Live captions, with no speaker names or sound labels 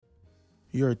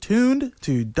You're tuned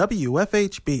to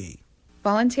WFHB.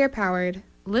 Volunteer-powered,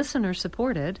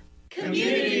 listener-supported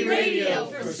community radio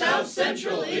for South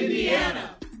Central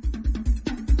Indiana.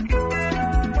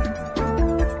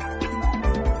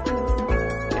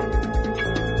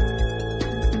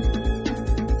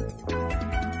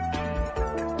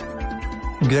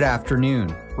 Good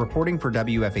afternoon. Reporting for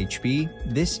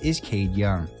WFHB, this is Cade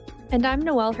Young. And I'm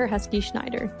Noelle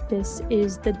Herhusky-Schneider. This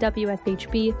is the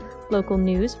WFHB local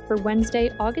news for Wednesday,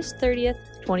 August 30th,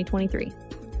 2023.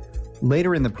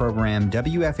 Later in the program,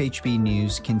 WFHB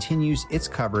News continues its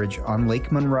coverage on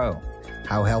Lake Monroe.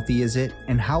 How healthy is it,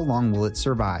 and how long will it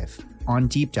survive? On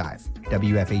Deep Dive,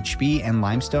 WFHB and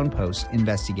Limestone Post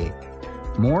investigate.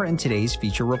 More in today's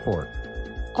feature report.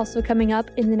 Also coming up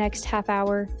in the next half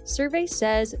hour, survey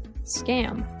says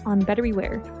scam on Better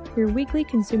Beware, your weekly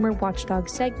consumer watchdog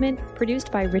segment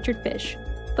produced by Richard Fish.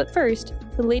 But first,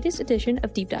 the latest edition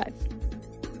of Deep Dive.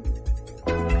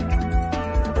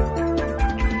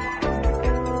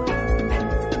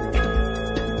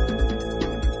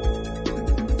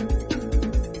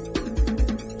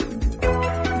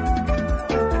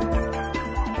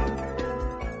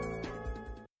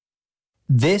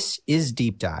 This is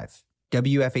Deep Dive.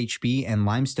 WFHB and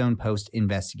Limestone Post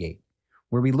investigate,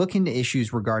 where we look into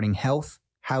issues regarding health,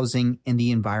 housing, and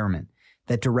the environment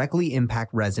that directly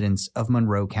impact residents of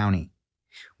Monroe County.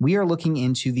 We are looking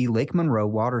into the Lake Monroe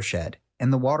watershed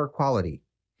and the water quality.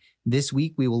 This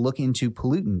week, we will look into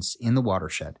pollutants in the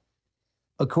watershed.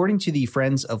 According to the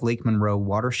Friends of Lake Monroe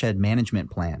Watershed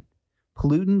Management Plan,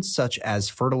 pollutants such as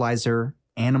fertilizer,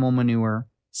 animal manure,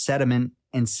 sediment,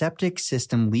 and septic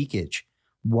system leakage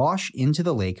wash into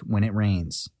the lake when it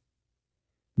rains.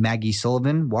 Maggie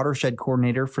Sullivan, watershed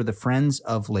coordinator for the Friends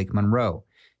of Lake Monroe,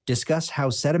 discussed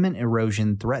how sediment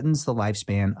erosion threatens the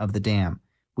lifespan of the dam,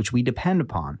 which we depend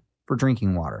upon for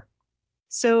drinking water.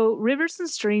 So rivers and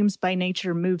streams by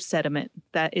nature move sediment.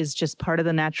 That is just part of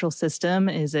the natural system,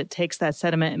 is it takes that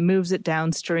sediment and moves it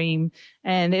downstream.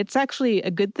 And it's actually a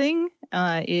good thing.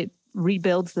 It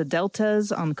rebuilds the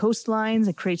deltas on the coastlines.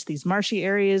 It creates these marshy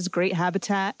areas, great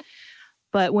habitat.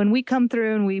 But when we come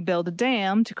through and we build a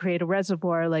dam to create a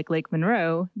reservoir like Lake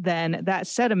Monroe, then that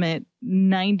sediment,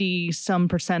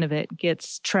 90% of it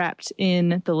gets trapped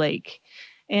in the lake.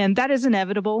 And that is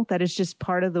inevitable. That is just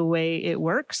part of the way it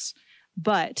works.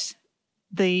 But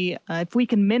if we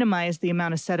can minimize the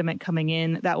amount of sediment coming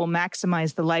in, that will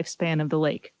maximize the lifespan of the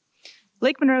lake.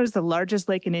 Lake Monroe is the largest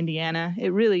lake in Indiana.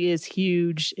 It really is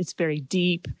huge. It's very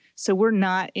deep. So we're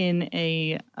not in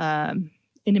an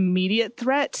immediate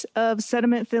threat of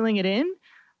sediment filling it in.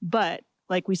 But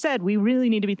like we said, we really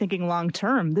need to be thinking long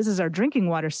term. This is our drinking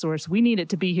water source. We need it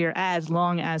to be here as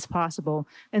long as possible.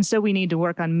 And so we need to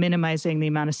work on minimizing the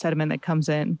amount of sediment that comes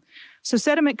in. So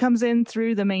sediment comes in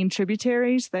through the main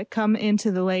tributaries that come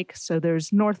into the lake. So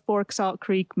there's North Fork Salt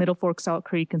Creek, Middle Fork Salt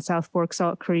Creek, and South Fork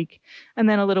Salt Creek, and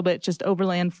then a little bit just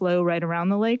overland flow right around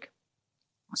the lake.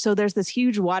 So there's this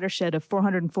huge watershed of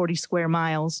 440 square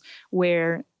miles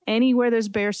where anywhere there's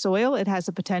bare soil, it has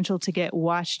the potential to get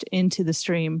washed into the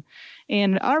stream.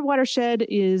 And our watershed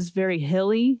is very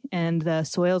hilly and the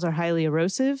soils are highly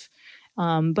erosive.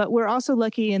 But we're also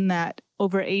lucky in that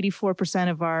over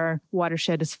 84% of our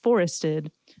watershed is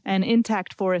forested, and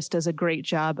intact forest does a great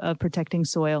job of protecting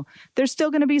soil. There's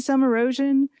still going to be some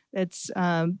erosion. It's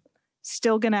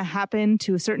still going to happen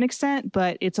to a certain extent,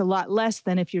 but it's a lot less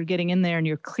than if you're getting in there and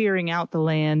you're clearing out the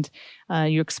land,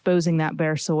 you're exposing that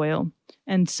bare soil.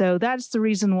 And so that's the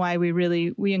reason why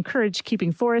we encourage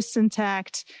keeping forests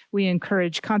intact. We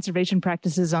encourage conservation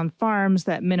practices on farms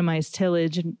that minimize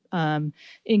tillage and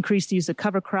increase the use of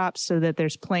cover crops so that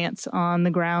there's plants on the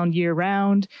ground year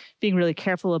round, being really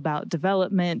careful about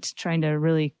development, trying to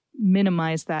really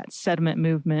minimize that sediment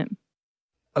movement.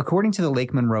 According to the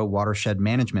Lake Monroe Watershed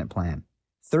Management Plan,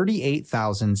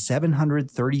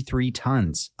 38,733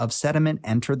 tons of sediment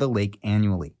enter the lake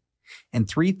annually, and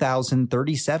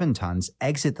 3,037 tons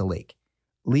exit the lake,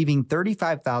 leaving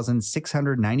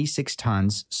 35,696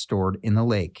 tons stored in the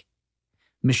lake.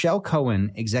 Michelle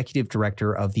Cohen, executive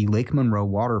director of the Lake Monroe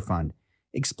Water Fund,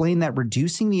 explained that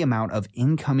reducing the amount of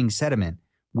incoming sediment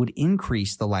would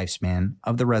increase the lifespan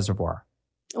of the reservoir.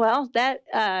 Well, that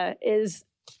is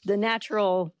the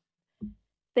natural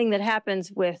thing that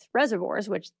happens with reservoirs,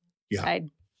 which I'd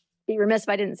be remiss if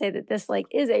I didn't say that this lake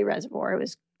is a reservoir. It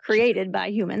was created by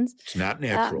humans. It's not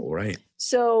natural, right?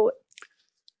 So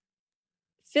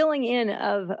filling in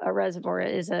of a reservoir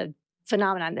is a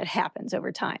phenomenon that happens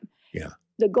over time. Yeah.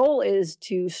 The goal is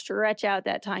to stretch out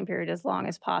that time period as long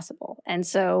as possible. And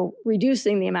so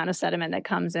reducing the amount of sediment that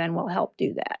comes in will help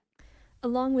do that.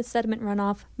 Along with sediment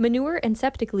runoff, manure and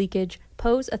septic leakage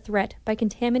pose a threat by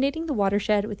contaminating the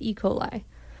watershed with E. coli.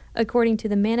 According to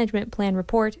the management plan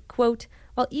report, quote,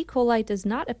 while E. coli does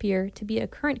not appear to be a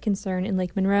current concern in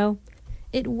Lake Monroe,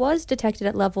 it was detected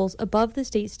at levels above the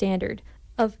state standard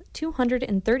of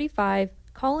 235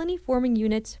 colony-forming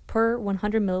units per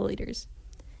 100 milliliters,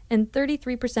 and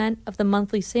 33% of the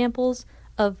monthly samples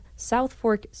of South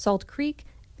Fork Salt Creek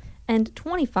and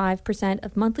 25%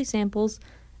 of monthly samples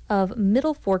of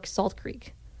Middle Fork Salt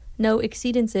Creek. No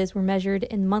exceedances were measured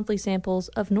in monthly samples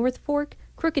of North Fork,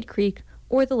 Crooked Creek,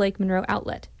 or the Lake Monroe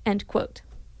outlet, end quote.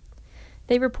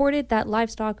 They reported that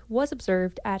livestock was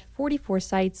observed at 44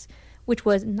 sites, which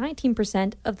was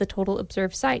 19% of the total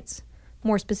observed sites.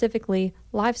 More specifically,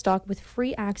 livestock with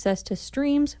free access to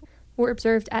streams were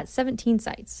observed at 17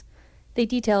 sites. They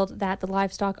detailed that the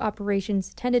livestock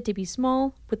operations tended to be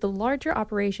small, with the larger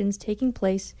operations taking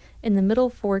place in the Middle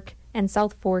Fork and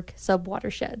South Fork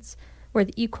sub-watersheds, where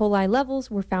the E. coli levels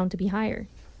were found to be higher.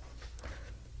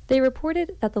 They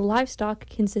reported that the livestock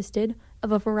consisted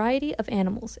of a variety of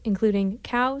animals, including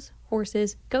cows,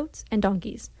 horses, goats, and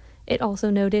donkeys. It also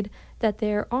noted that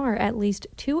there are at least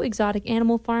 2 exotic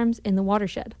animal farms in the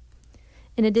watershed.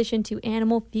 In addition to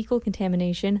animal fecal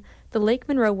contamination, the Lake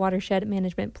Monroe Watershed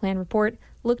Management Plan report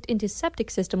looked into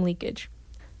septic system leakage,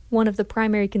 one of the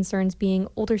primary concerns being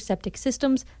older septic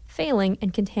systems failing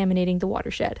and contaminating the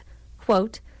watershed.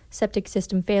 Quote, septic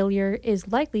system failure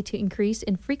is likely to increase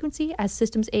in frequency as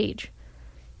systems age.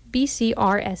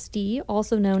 BCRSD,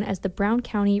 also known as the Brown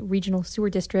County Regional Sewer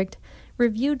District,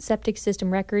 reviewed septic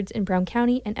system records in Brown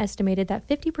County and estimated that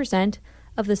 50%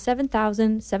 of the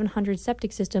 7,700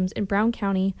 septic systems in Brown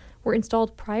County were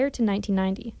installed prior to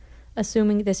 1990.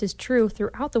 Assuming this is true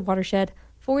throughout the watershed,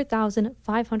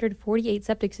 4,548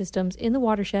 septic systems in the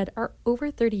watershed are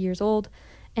over 30 years old,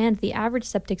 and the average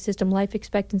septic system life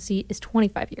expectancy is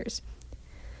 25 years.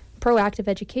 Proactive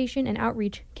education and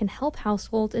outreach can help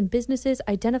households and businesses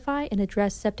identify and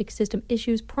address septic system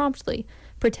issues promptly,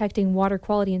 protecting water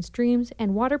quality in streams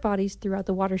and water bodies throughout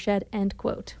the watershed, end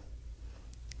quote.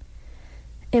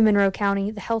 In Monroe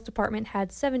County, the health department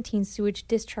had 17 sewage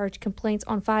discharge complaints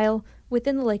on file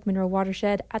within the Lake Monroe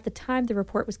watershed at the time the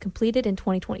report was completed in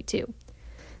 2022.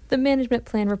 The management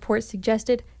plan report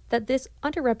suggested that this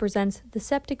underrepresents the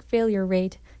septic failure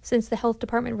rate since the health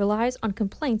department relies on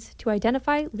complaints to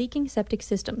identify leaking septic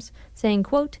systems, saying,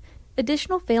 quote,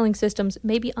 additional failing systems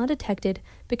may be undetected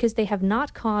because they have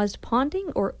not caused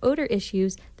ponding or odor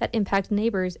issues that impact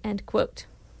neighbors, end quote.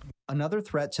 Another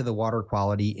threat to the water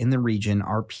quality in the region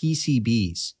are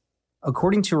PCBs.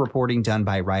 According to reporting done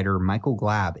by writer Michael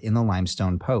Glab in the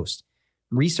Limestone Post,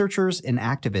 researchers and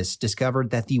activists discovered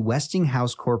that the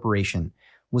Westinghouse Corporation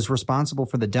was responsible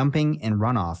for the dumping and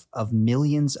runoff of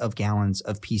millions of gallons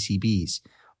of PCBs,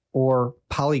 or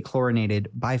polychlorinated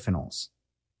biphenyls.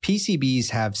 PCBs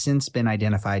have since been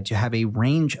identified to have a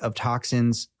range of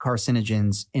toxins,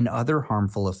 carcinogens, and other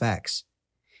harmful effects.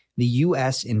 The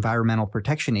U.S. Environmental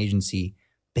Protection Agency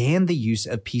banned the use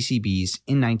of PCBs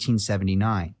in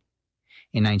 1979.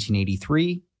 In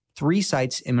 1983, 3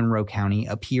 sites in Monroe County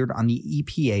appeared on the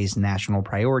EPA's National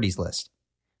Priorities List: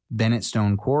 Bennett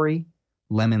Stone Quarry,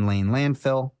 Lemon Lane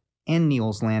Landfill, and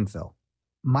Neal's Landfill.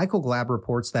 Michael Glab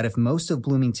reports that if most of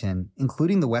Bloomington,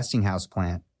 including the Westinghouse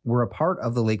plant, were a part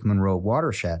of the Lake Monroe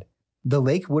watershed, the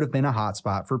lake would have been a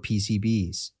hotspot for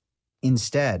PCBs.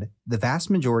 Instead, the vast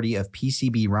majority of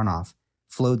PCB runoff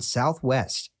flowed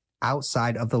southwest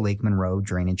outside of the Lake Monroe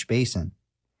drainage basin.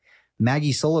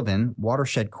 Maggie Sullivan,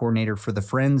 watershed coordinator for the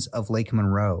Friends of Lake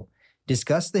Monroe,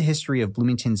 discussed the history of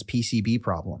Bloomington's PCB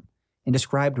problem and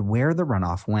described where the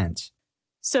runoff went.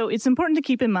 So it's important to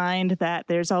keep in mind that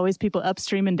there's always people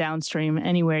upstream and downstream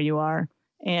anywhere you are.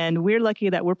 And we're lucky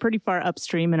that we're pretty far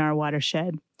upstream in our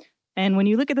watershed. And when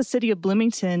you look at the city of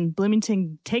Bloomington,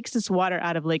 Bloomington takes its water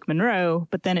out of Lake Monroe,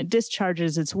 but then it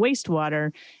discharges its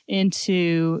wastewater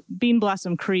into Bean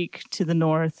Blossom Creek to the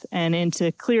north and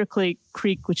into Clear Creek,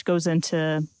 which goes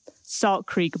into Salt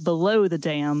Creek below the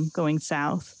dam going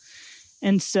south.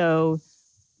 And so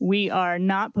we are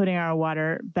not putting our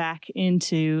water back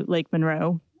into Lake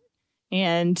Monroe.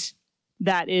 And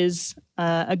that is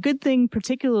a good thing,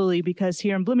 particularly because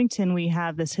here in Bloomington, we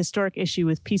have this historic issue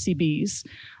with PCBs.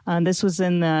 This was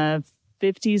in the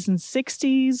 50s and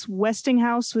 60s.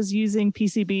 Westinghouse was using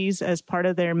PCBs as part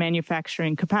of their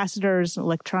manufacturing capacitors,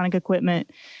 electronic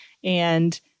equipment.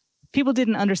 And people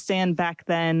didn't understand back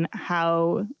then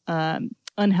how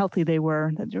unhealthy they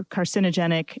were, that they're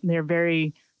carcinogenic. They're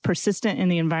very persistent in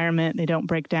the environment. They don't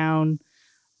break down.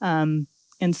 And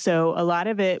so a lot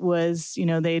of it was,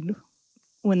 they'd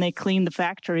when they cleaned the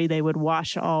factory, they would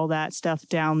wash all that stuff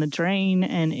down the drain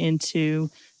and into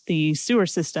the sewer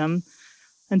system.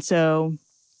 And so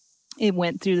it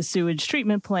went through the sewage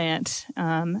treatment plant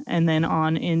and then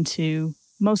on into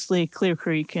mostly Clear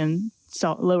Creek and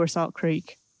Lower Salt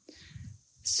Creek.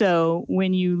 So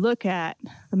when you look at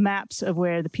the maps of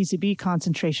where the PCB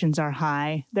concentrations are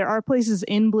high, there are places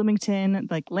in Bloomington,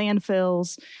 like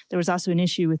landfills. There was also an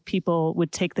issue with people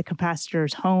would take the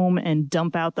capacitors home and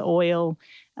dump out the oil.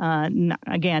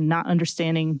 Not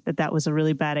understanding that was a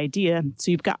really bad idea. So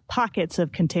you've got pockets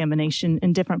of contamination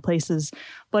in different places,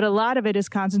 but a lot of it is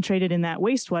concentrated in that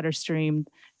wastewater stream.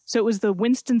 So it was the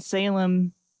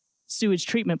Winston-Salem sewage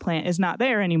treatment plant is not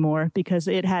there anymore because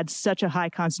it had such a high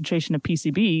concentration of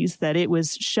PCBs that it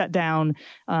was shut down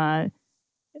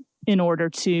in order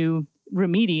to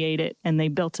remediate it. And they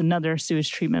built another sewage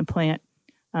treatment plant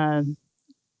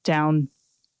down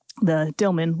the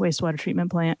Dillman wastewater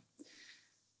treatment plant.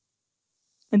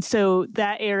 And so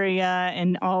that area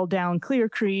and all down Clear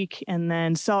Creek and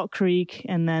then Salt Creek,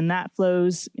 and then that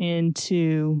flows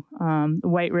into the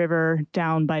White River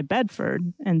down by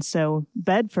Bedford. And so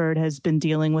Bedford has been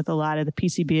dealing with a lot of the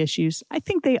PCB issues. I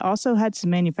think they also had some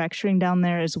manufacturing down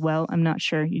there as well. I'm not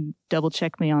sure. You double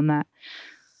check me on that.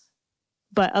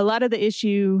 But a lot of the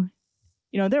issue,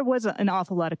 there was an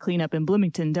awful lot of cleanup in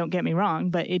Bloomington, don't get me wrong,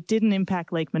 but it didn't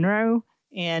impact Lake Monroe.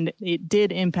 And it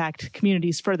did impact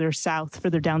communities further south,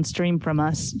 further downstream from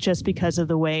us, just because of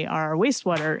the way our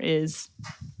wastewater is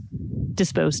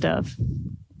disposed of.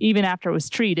 Even after it was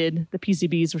treated, the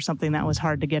PCBs were something that was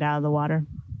hard to get out of the water.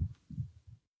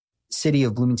 City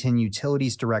of Bloomington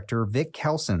Utilities Director Vic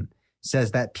Kelson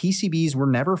says that PCBs were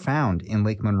never found in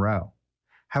Lake Monroe.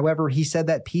 However, he said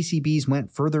that PCBs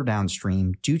went further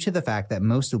downstream due to the fact that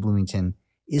most of Bloomington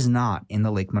is not in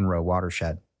the Lake Monroe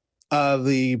watershed.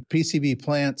 The PCB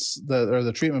plants,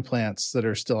 the treatment plants that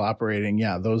are still operating,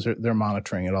 they're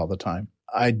monitoring it all the time.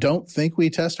 I don't think we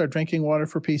test our drinking water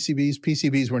for PCBs.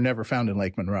 PCBs were never found in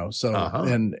Lake Monroe, so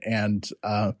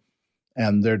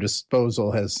and their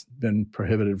disposal has been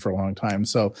prohibited for a long time.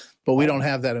 So, but we don't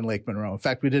have that in Lake Monroe. In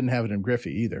fact, we didn't have it in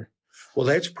Griffey either. Well,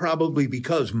 that's probably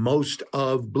because most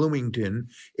of Bloomington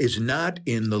is not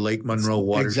in the Lake Monroe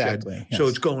watershed. Exactly, yes. So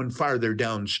it's going farther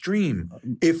downstream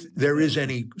if there is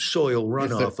any soil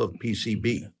runoff of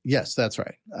PCB. Yes, that's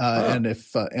right. And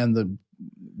if and the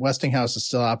Westinghouse is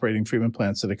still operating treatment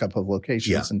plants at a couple of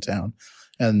locations in town,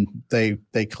 and they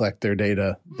collect their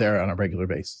data there on a regular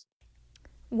basis.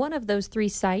 One of those three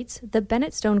sites, the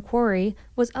Bennett Stone Quarry,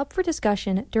 was up for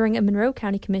discussion during a Monroe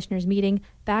County Commissioners meeting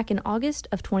back in August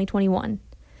of 2021.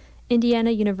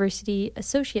 Indiana University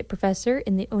Associate Professor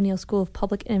in the O'Neill School of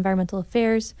Public and Environmental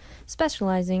Affairs,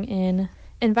 specializing in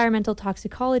environmental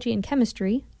toxicology and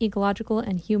chemistry, ecological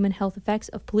and human health effects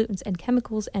of pollutants and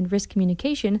chemicals, and risk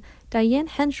communication, Diane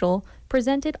Henschel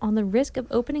presented on the risk of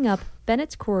opening up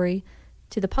Bennett's Quarry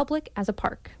to the public as a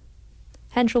park.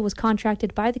 Henschel was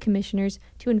contracted by the commissioners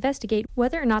to investigate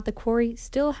whether or not the quarry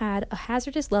still had a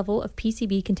hazardous level of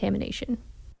PCB contamination.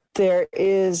 There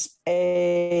is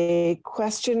a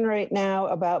question right now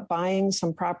about buying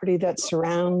some property that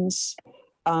surrounds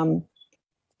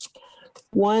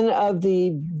one of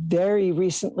the very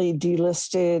recently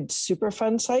delisted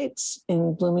Superfund sites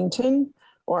in Bloomington,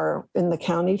 or in the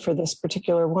county for this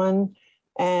particular one.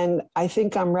 And I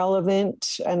think I'm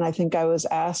relevant, and I think I was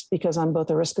asked because I'm both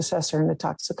a risk assessor and a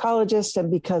toxicologist,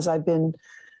 and because I've been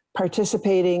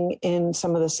participating in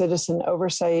some of the citizen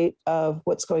oversight of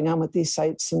what's going on with these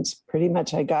sites since pretty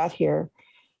much I got here.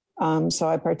 So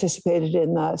I participated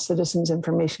in the Citizens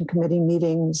Information Committee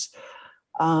meetings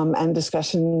and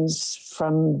discussions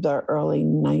from the early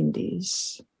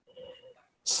 90s.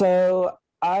 So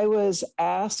I was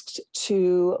asked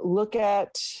to look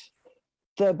at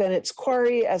the Bennett's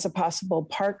Quarry as a possible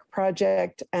park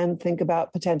project and think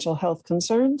about potential health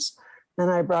concerns.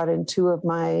 And I brought in two of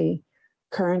my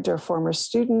current or former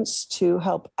students to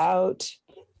help out.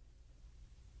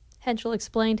 Henschel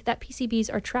explained that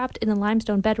PCBs are trapped in the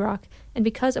limestone bedrock, and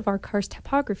because of our karst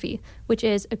topography, which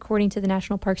is, according to the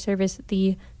National Park Service,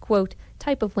 the, quote,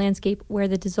 type of landscape where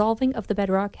the dissolving of the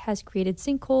bedrock has created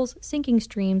sinkholes, sinking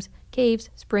streams,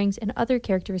 caves, springs, and other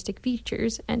characteristic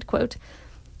features, end quote,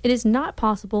 it is not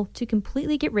possible to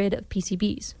completely get rid of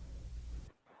PCBs.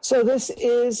 So this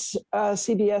is,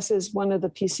 CBS is one of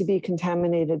the PCB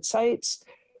contaminated sites.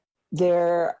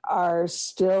 There are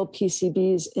still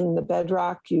PCBs in the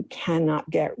bedrock. You cannot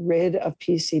get rid of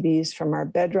PCBs from our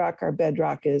bedrock. Our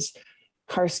bedrock is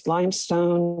karst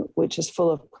limestone, which is full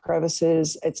of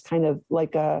crevices. It's kind of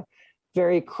like a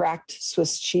very cracked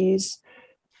Swiss cheese.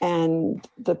 And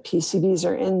the PCBs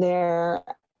are in there.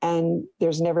 and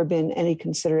there's never been any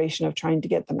consideration of trying to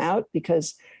get them out,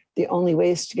 because the only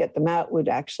ways to get them out would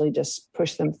actually just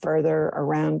push them further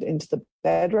around into the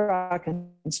bedrock and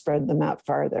spread them out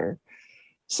farther.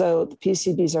 So the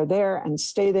PCBs are there and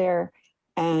stay there.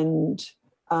 And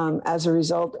as a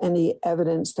result, any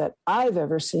evidence that I've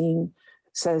ever seen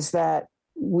says that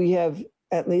we have,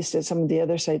 at least at some of the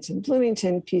other sites in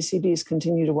Bloomington, PCBs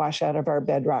continue to wash out of our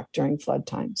bedrock during flood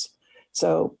times.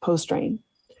 So post-rain.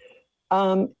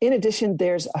 In addition,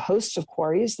 there's a host of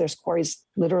quarries. There's quarries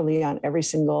literally on every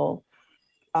single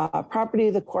property.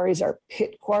 The quarries are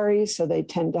pit quarries, so they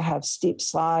tend to have steep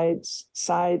sides.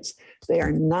 They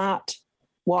are not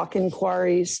walk-in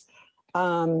quarries.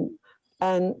 And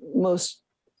most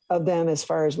of them, as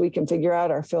far as we can figure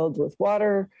out, are filled with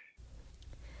water.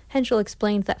 Henschel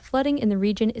explained that flooding in the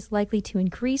region is likely to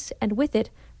increase, and with it,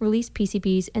 release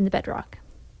PCBs in the bedrock.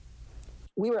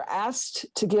 We were asked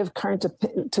to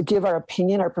give our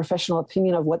opinion, our professional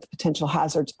opinion of what the potential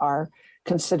hazards are,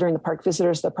 considering the park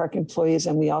visitors, the park employees,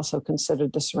 and we also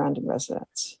considered the surrounding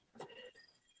residents.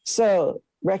 So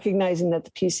recognizing that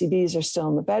the PCBs are still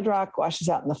in the bedrock, washes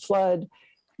out in the flood.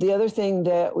 The other thing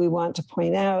that we want to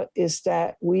point out is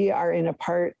that we are in a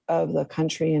part of the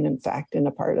country, and in fact, in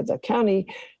a part of the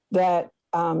county that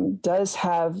does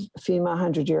have FEMA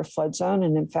 100-year flood zone.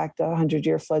 And in fact, the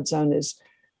 100-year flood zone is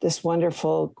this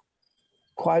wonderful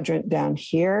quadrant down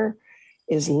here,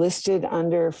 is listed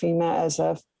under FEMA as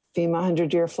a FEMA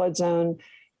 100-year flood zone.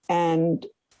 And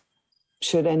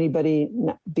should anybody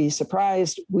be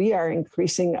surprised, we are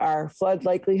increasing our flood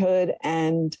likelihood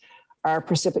and our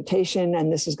precipitation,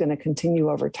 and this is going to continue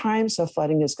over time. So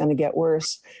flooding is going to get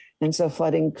worse. And so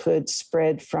flooding could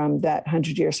spread from that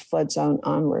 100 years flood zone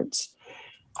onwards.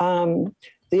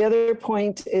 The other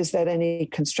point is that any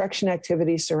construction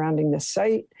activity surrounding the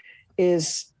site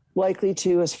is likely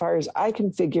to, as far as I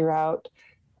can figure out,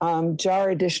 jar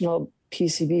additional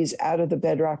PCBs out of the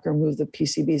bedrock or move the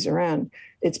PCBs around.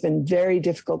 It's been very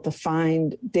difficult to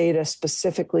find data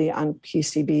specifically on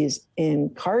PCBs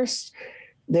in karst.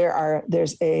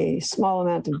 There's a small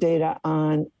amount of data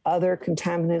on other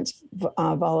contaminants,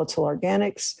 volatile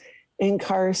organics in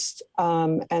karst,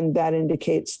 and that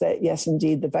indicates that, yes,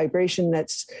 indeed, the vibration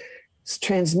that's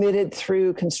transmitted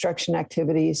through construction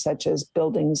activities such as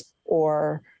buildings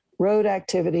or road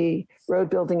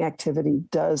building activity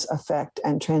does affect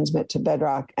and transmit to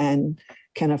bedrock and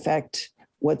can affect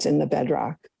what's in the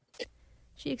bedrock.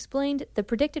 She explained the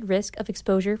predicted risk of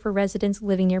exposure for residents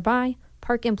living nearby,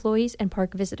 park employees, and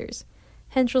park visitors.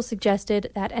 Henschel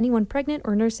suggested that anyone pregnant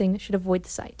or nursing should avoid the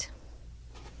site.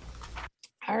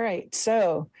 All right,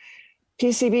 so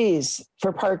PCBs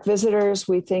for park visitors,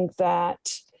 we think that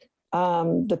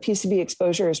the PCB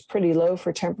exposure is pretty low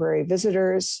for temporary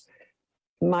visitors.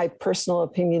 My personal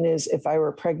opinion is if I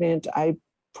were pregnant, I'd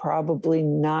probably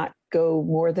not go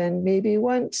more than maybe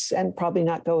once and probably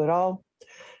not go at all,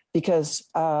 because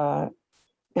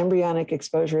embryonic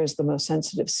exposure is the most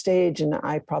sensitive stage, and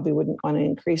I probably wouldn't want to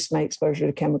increase my exposure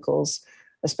to chemicals,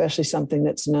 especially something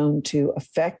that's known to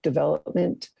affect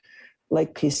development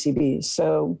like PCBs.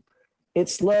 So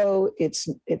it's low, it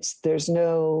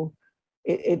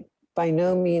by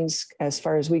no means, as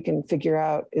far as we can figure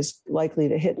out, is likely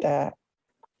to hit that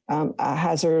a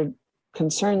hazard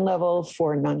concern level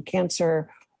for non-cancer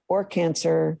or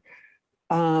cancer,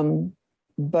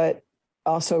 but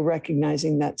also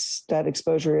recognizing that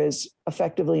exposure is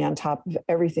effectively on top of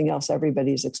everything else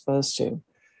everybody's exposed to.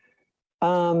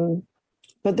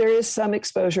 But there is some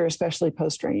exposure, especially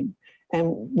post-rain.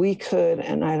 And we could,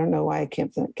 and I don't know why I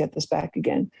can't get this back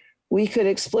again, we could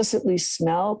explicitly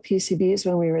smell PCBs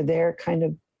when we were there, kind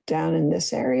of down in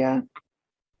this area.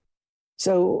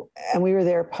 So, and we were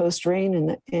there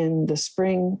post-rain in the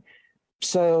spring.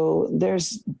 So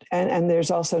there's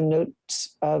also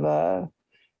notes of a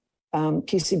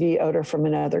PCB odor from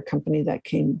another company that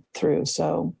came through.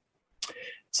 So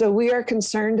we are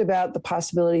concerned about the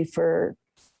possibility for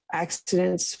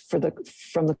accidents from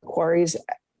the quarries,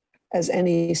 as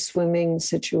any swimming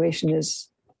situation is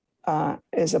a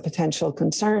potential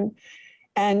concern.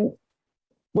 And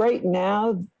right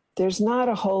now, there's not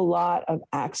a whole lot of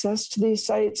access to these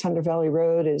sites. Hunter Valley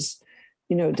Road is,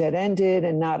 dead-ended,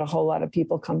 and not a whole lot of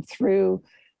people come through.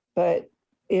 But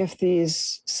if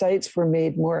these sites were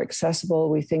made more accessible,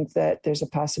 we think that there's a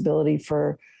possibility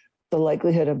for the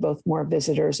likelihood of both more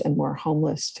visitors and more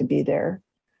homeless to be there.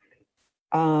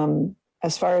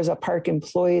 As far as a park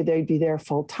employee, they'd be there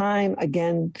full time.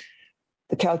 Again,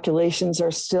 the calculations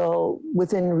are still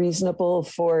within reasonable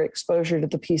for exposure to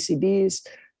the PCBs,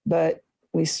 but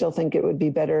we still think it would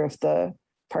be better if the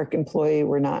park employee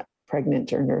were not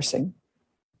pregnant or nursing.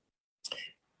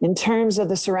 In terms of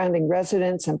the surrounding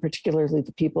residents, and particularly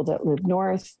the people that live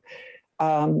north,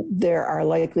 there are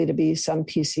likely to be some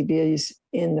PCBs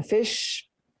in the fish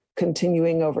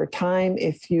continuing over time.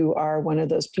 If you are one of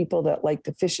those people that like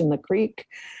to fish in the creek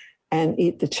and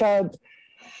eat the chub,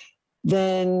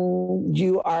 then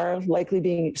you are likely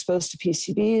being exposed to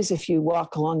PCBs. If you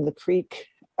walk along the creek,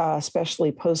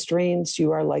 especially post rains,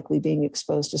 you are likely being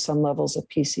exposed to some levels of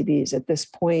PCBs. At this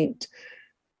point,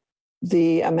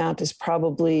 the amount is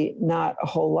probably not a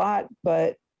whole lot,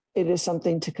 but it is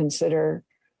something to consider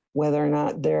whether or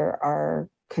not there are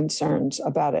concerns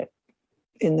about it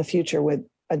in the future with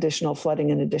additional flooding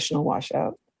and additional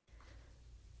washout.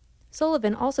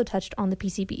 Sullivan also touched on the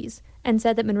PCBs and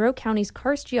said that Monroe County's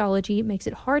karst geology makes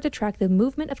it hard to track the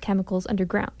movement of chemicals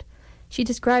underground. She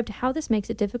described how this makes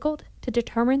it difficult to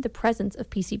determine the presence of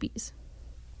PCBs.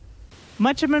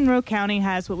 Much of Monroe County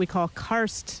has what we call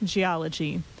karst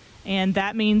geology, and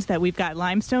that means that we've got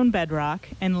limestone bedrock,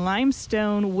 and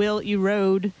limestone will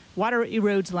erode. Water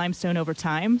erodes limestone over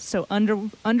time. So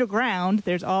underground,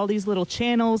 there's all these little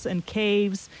channels and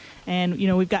caves, and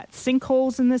we've got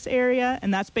sinkholes in this area,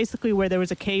 and that's basically where there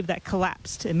was a cave that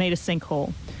collapsed and made a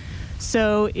sinkhole.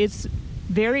 So it's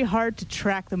very hard to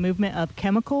track the movement of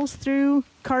chemicals through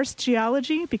karst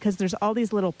geology because there's all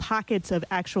these little pockets of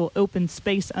actual open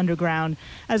space underground,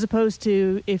 as opposed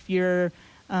to if your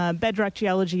bedrock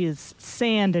geology is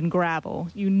sand and gravel.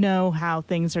 You know how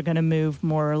things are going to move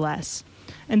more or less.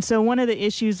 And so one of the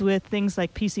issues with things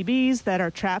like PCBs that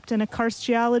are trapped in a karst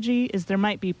geology is there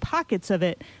might be pockets of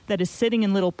it that is sitting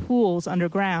in little pools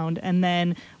underground, and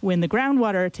then when the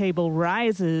groundwater table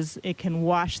rises, it can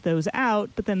wash those out,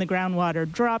 but then the groundwater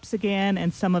drops again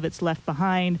and some of it's left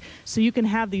behind. So you can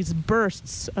have these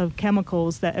bursts of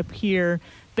chemicals that appear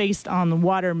based on the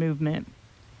water movement.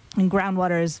 And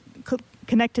groundwater is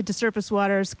connected to surface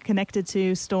waters, connected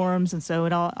to storms, and so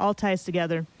it all ties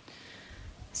together.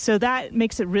 So that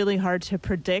makes it really hard to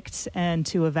predict and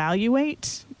to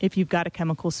evaluate if you've got a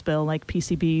chemical spill like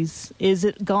PCBs. Is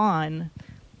it gone?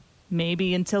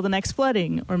 Maybe until the next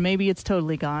flooding, or maybe it's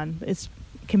totally gone. It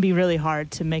can be really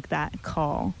hard to make that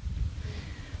call.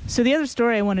 So the other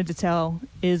story I wanted to tell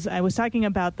is I was talking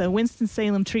about the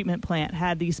Winston-Salem treatment plant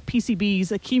had these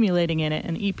PCBs accumulating in it,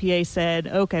 and EPA said,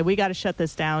 okay, we got to shut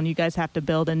this down. You guys have to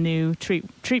build a new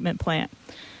treatment plant.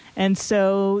 And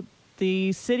so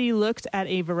the city looked at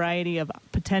a variety of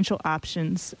potential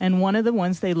options, and one of the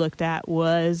ones they looked at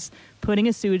was putting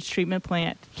a sewage treatment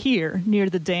plant here near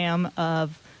the dam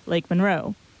of Lake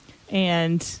Monroe.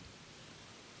 And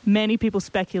many people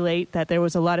speculate that there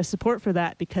was a lot of support for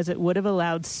that because it would have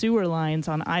allowed sewer lines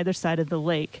on either side of the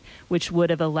lake, which would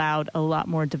have allowed a lot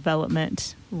more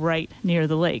development right near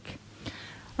the lake.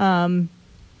 There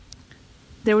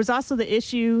was also the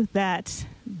issue that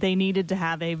they needed to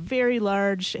have a very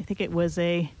large, I think it was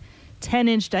a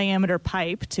 10-inch diameter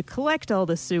pipe to collect all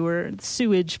the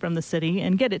sewage from the city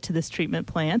and get it to this treatment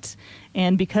plant.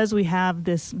 And because we have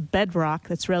this bedrock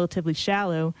that's relatively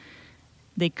shallow,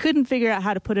 they couldn't figure out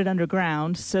how to put it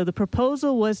underground. So the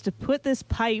proposal was to put this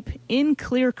pipe in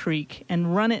Clear Creek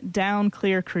and run it down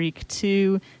Clear Creek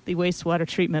to the wastewater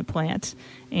treatment plant.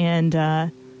 And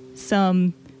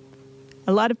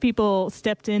a lot of people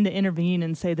stepped in to intervene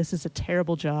and say this is a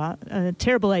terrible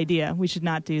idea. We should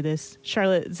not do this.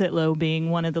 Charlotte Zitlow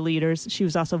being one of the leaders. She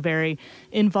was also very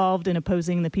involved in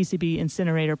opposing the PCB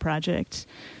incinerator project.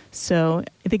 So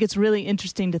I think it's really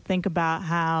interesting to think about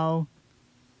how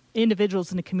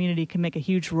individuals in the community can make a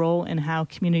huge role in how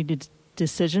community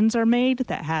decisions are made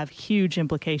that have huge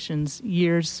implications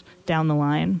years down the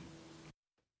line.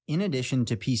 In addition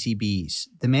to PCBs,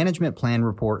 the management plan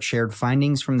report shared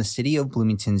findings from the City of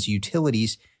Bloomington's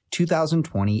Utilities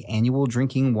 2020 Annual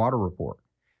Drinking Water Report,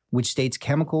 which states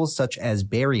chemicals such as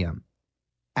barium,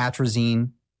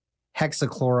 atrazine,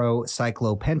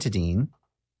 hexachlorocyclopentadiene,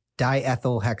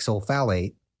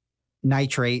 diethylhexylphthalate,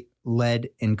 nitrate, lead,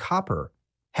 and copper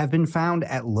have been found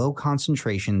at low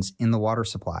concentrations in the water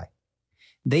supply.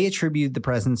 They attribute the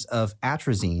presence of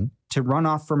atrazine to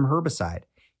runoff from herbicide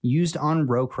used on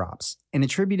row crops and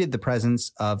attributed the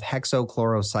presence of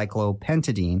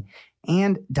hexachlorocyclopentadiene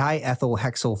and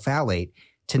diethylhexylphthalate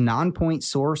to non-point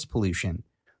source pollution,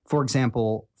 for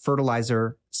example,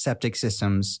 fertilizer, septic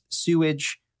systems,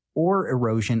 sewage, or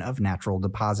erosion of natural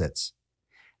deposits.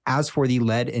 As for the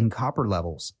lead and copper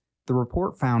levels, the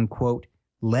report found, quote,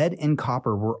 lead and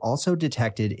copper were also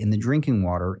detected in the drinking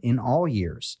water in all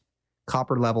years.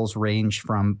 Copper levels ranged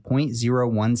from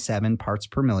 0.017 parts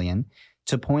per million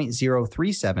to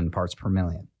 0.037 parts per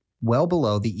million, well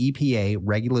below the EPA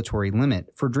regulatory limit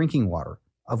for drinking water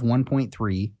of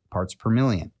 1.3 parts per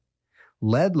million.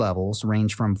 Lead levels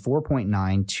range from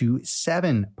 4.9 to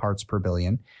 7 parts per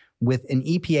billion, with an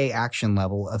EPA action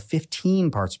level of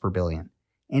 15 parts per billion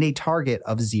and a target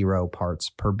of 0 parts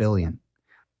per billion.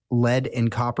 Lead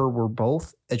and copper were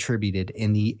both attributed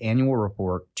in the annual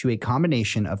report to a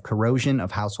combination of corrosion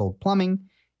of household plumbing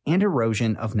and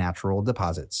erosion of natural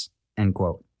deposits. End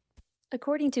quote.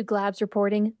 According to Glab's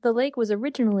reporting, the lake was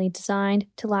originally designed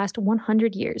to last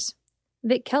 100 years.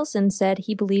 Vic Kelson said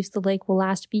he believes the lake will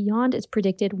last beyond its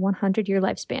predicted 100-year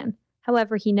lifespan.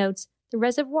 However, he notes the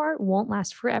reservoir won't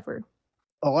last forever.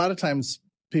 A lot of times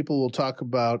people will talk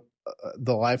about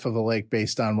the life of a lake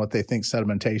based on what they think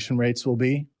sedimentation rates will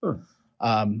be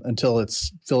until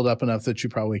it's filled up enough that you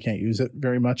probably can't use it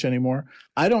very much anymore.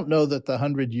 I don't know that the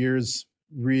 100 years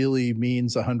really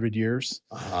means 100 years.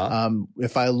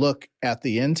 If I look at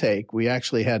the intake, we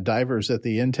actually had divers at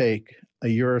the intake a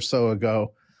year or so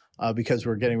ago because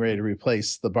we're getting ready to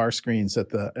replace the bar screens at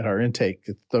our intake.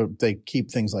 They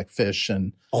keep things like fish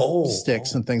and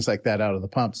sticks and things like that out of the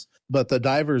pumps. But the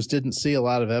divers didn't see a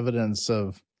lot of evidence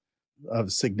of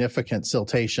significant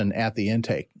siltation at the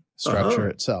intake structure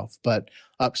itself. But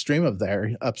upstream in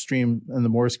the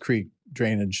Morse Creek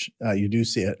drainage, you do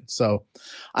see it. So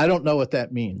I don't know what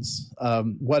that means.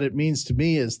 What it means to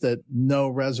me is that no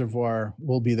reservoir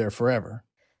will be there forever.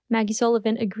 Maggie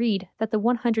Sullivan agreed that the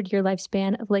 100-year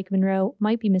lifespan of Lake Monroe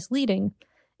might be misleading.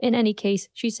 In any case,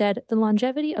 she said the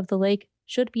longevity of the lake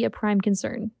should be a prime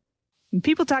concern.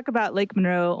 People talk about Lake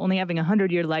Monroe only having a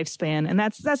 100-year lifespan, and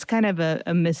that's kind of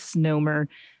a misnomer.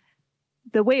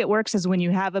 The way it works is when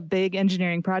you have a big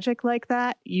engineering project like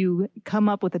that, you come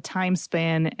up with a time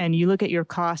span and you look at your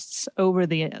costs over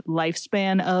the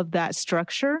lifespan of that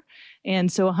structure.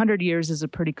 And so 100 years is a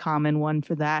pretty common one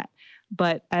for that.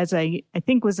 But as I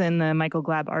think was in the Michael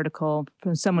Glab article,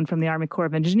 from someone from the Army Corps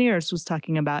of Engineers was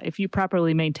talking about, if you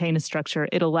properly maintain a structure,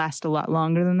 it'll last a lot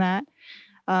longer than that.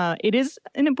 It is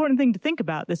an important thing to think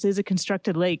about. This is a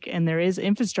constructed lake, and there is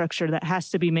infrastructure that has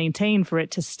to be maintained for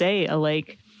it to stay a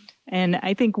lake. And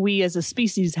I think we as a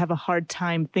species have a hard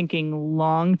time thinking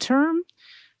long term.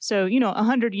 So,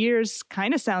 100 years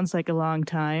kind of sounds like a long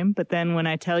time. But then when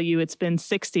I tell you it's been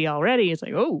 60 already, it's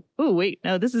like, oh, wait,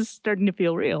 no, this is starting to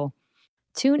feel real.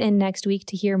 Tune in next week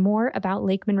to hear more about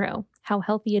Lake Monroe, how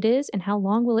healthy it is, and how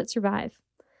long will it survive.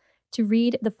 To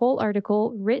read the full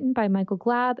article written by Michael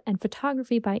Glab and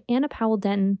photography by Anna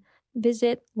Powell-Denton,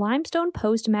 visit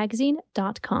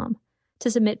limestonepostmagazine.com.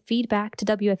 To submit feedback to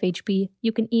WFHB,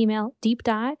 you can email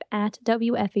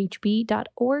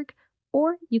deepdive@wfhb.org,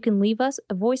 or you can leave us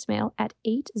a voicemail at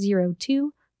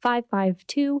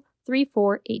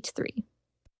 802-552-3483.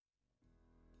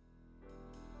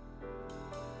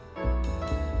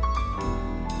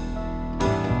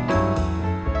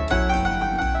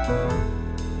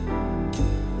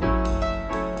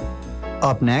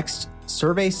 Up next,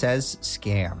 Survey Says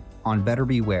Scam on Better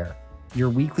Beware, your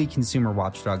weekly consumer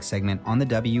watchdog segment on the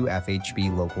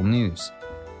WFHB local news.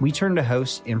 We turn to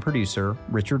host and producer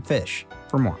Richard Fish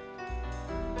for more.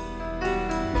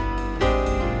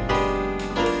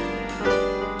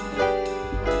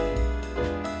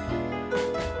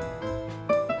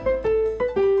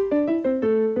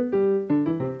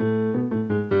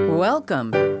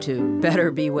 Welcome to Better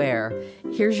Beware.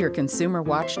 Here's your consumer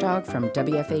watchdog from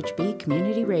WFHB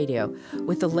Community Radio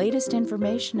with the latest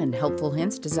information and helpful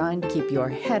hints designed to keep your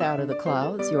head out of the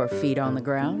clouds, your feet on the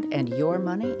ground, and your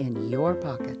money in your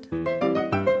pocket.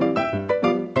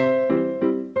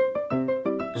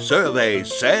 Survey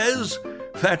Says?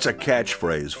 That's a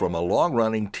catchphrase from a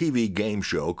long-running TV game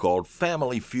show called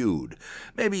Family Feud.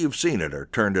 Maybe you've seen it or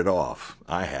turned it off.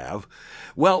 I have.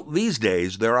 Well, these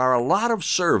days there are a lot of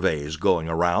surveys going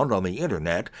around on the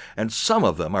internet, and some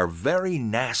of them are very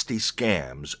nasty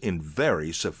scams in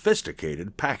very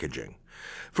sophisticated packaging.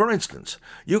 For instance,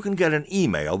 you can get an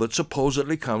email that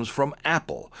supposedly comes from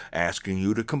Apple asking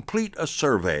you to complete a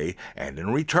survey and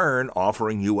in return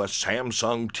offering you a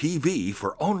Samsung TV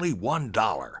for only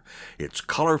 $1. It's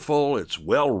colorful, it's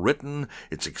well-written,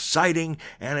 it's exciting,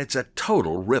 and it's a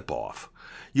total rip-off.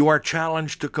 You are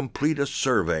challenged to complete a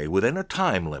survey within a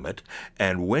time limit,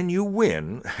 and when you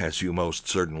win, as you most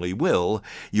certainly will,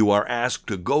 you are asked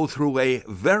to go through a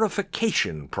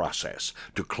verification process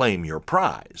to claim your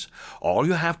prize. All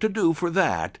you have to do for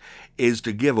that is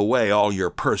to give away all your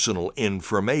personal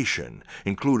information,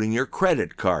 including your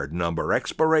credit card number,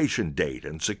 expiration date,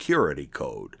 and security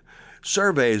code.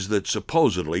 Surveys that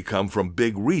supposedly come from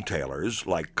big retailers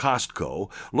like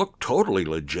Costco look totally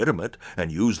legitimate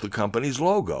and use the company's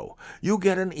logo. You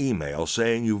get an email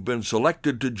saying you've been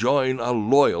selected to join a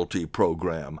loyalty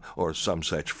program or some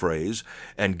such phrase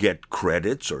and get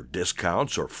credits or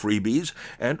discounts or freebies,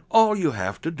 and all you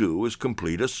have to do is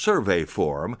complete a survey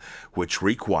form which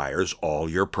requires all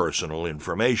your personal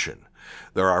information.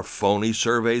 There are phony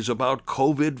surveys about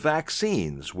COVID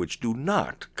vaccines, which do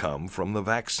not come from the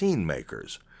vaccine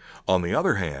makers. On the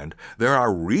other hand, there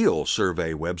are real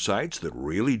survey websites that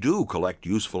really do collect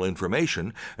useful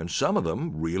information, and some of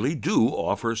them really do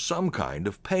offer some kind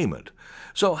of payment.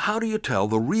 So how do you tell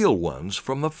the real ones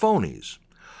from the phonies?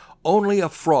 Only a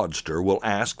fraudster will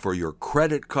ask for your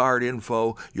credit card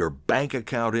info, your bank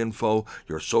account info,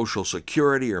 your Social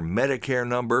Security or Medicare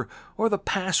number, or the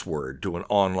password to an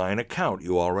online account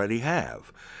you already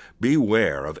have.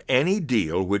 Beware of any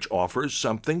deal which offers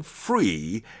something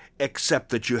free, except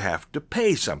that you have to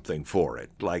pay something for it,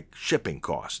 like shipping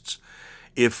costs.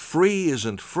 If free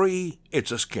isn't free,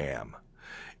 it's a scam.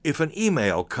 If an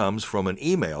email comes from an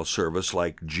email service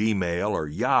like Gmail or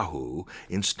Yahoo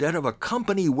instead of a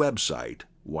company website,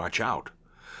 watch out.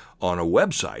 On a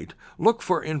website, look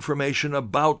for information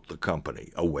about the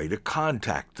company, a way to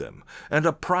contact them, and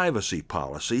a privacy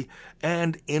policy,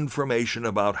 and information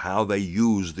about how they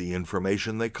use the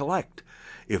information they collect.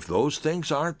 If those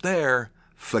things aren't there,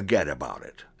 forget about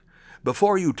it.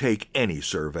 Before you take any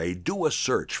survey, do a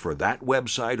search for that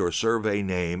website or survey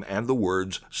name and the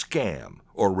words scam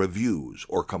or reviews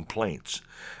or complaints.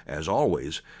 As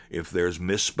always, if there's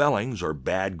misspellings or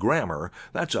bad grammar,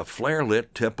 that's a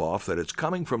flare-lit tip-off that it's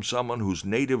coming from someone whose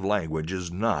native language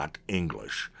is not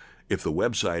English. If the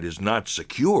website is not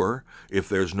secure, if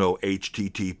there's no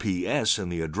HTTPS in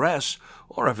the address,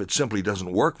 or if it simply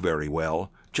doesn't work very well,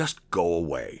 just go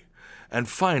away. And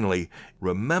finally,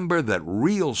 remember that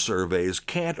real surveys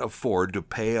can't afford to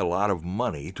pay a lot of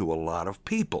money to a lot of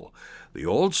people. The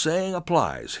old saying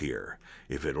applies here.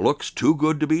 If it looks too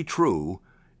good to be true,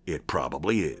 it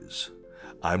probably is.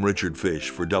 I'm Richard Fish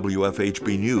for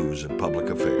WFHB News and Public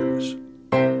Affairs.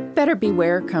 Better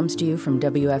Beware comes to you from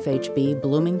WFHB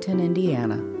Bloomington,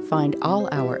 Indiana. Find all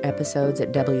our episodes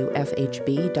at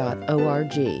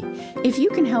WFHB.org. If you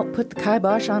can help put the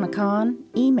kibosh on a con,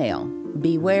 email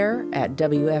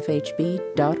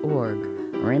beware@WFHB.org.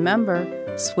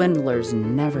 Remember, swindlers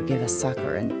never give a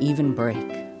sucker an even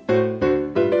break.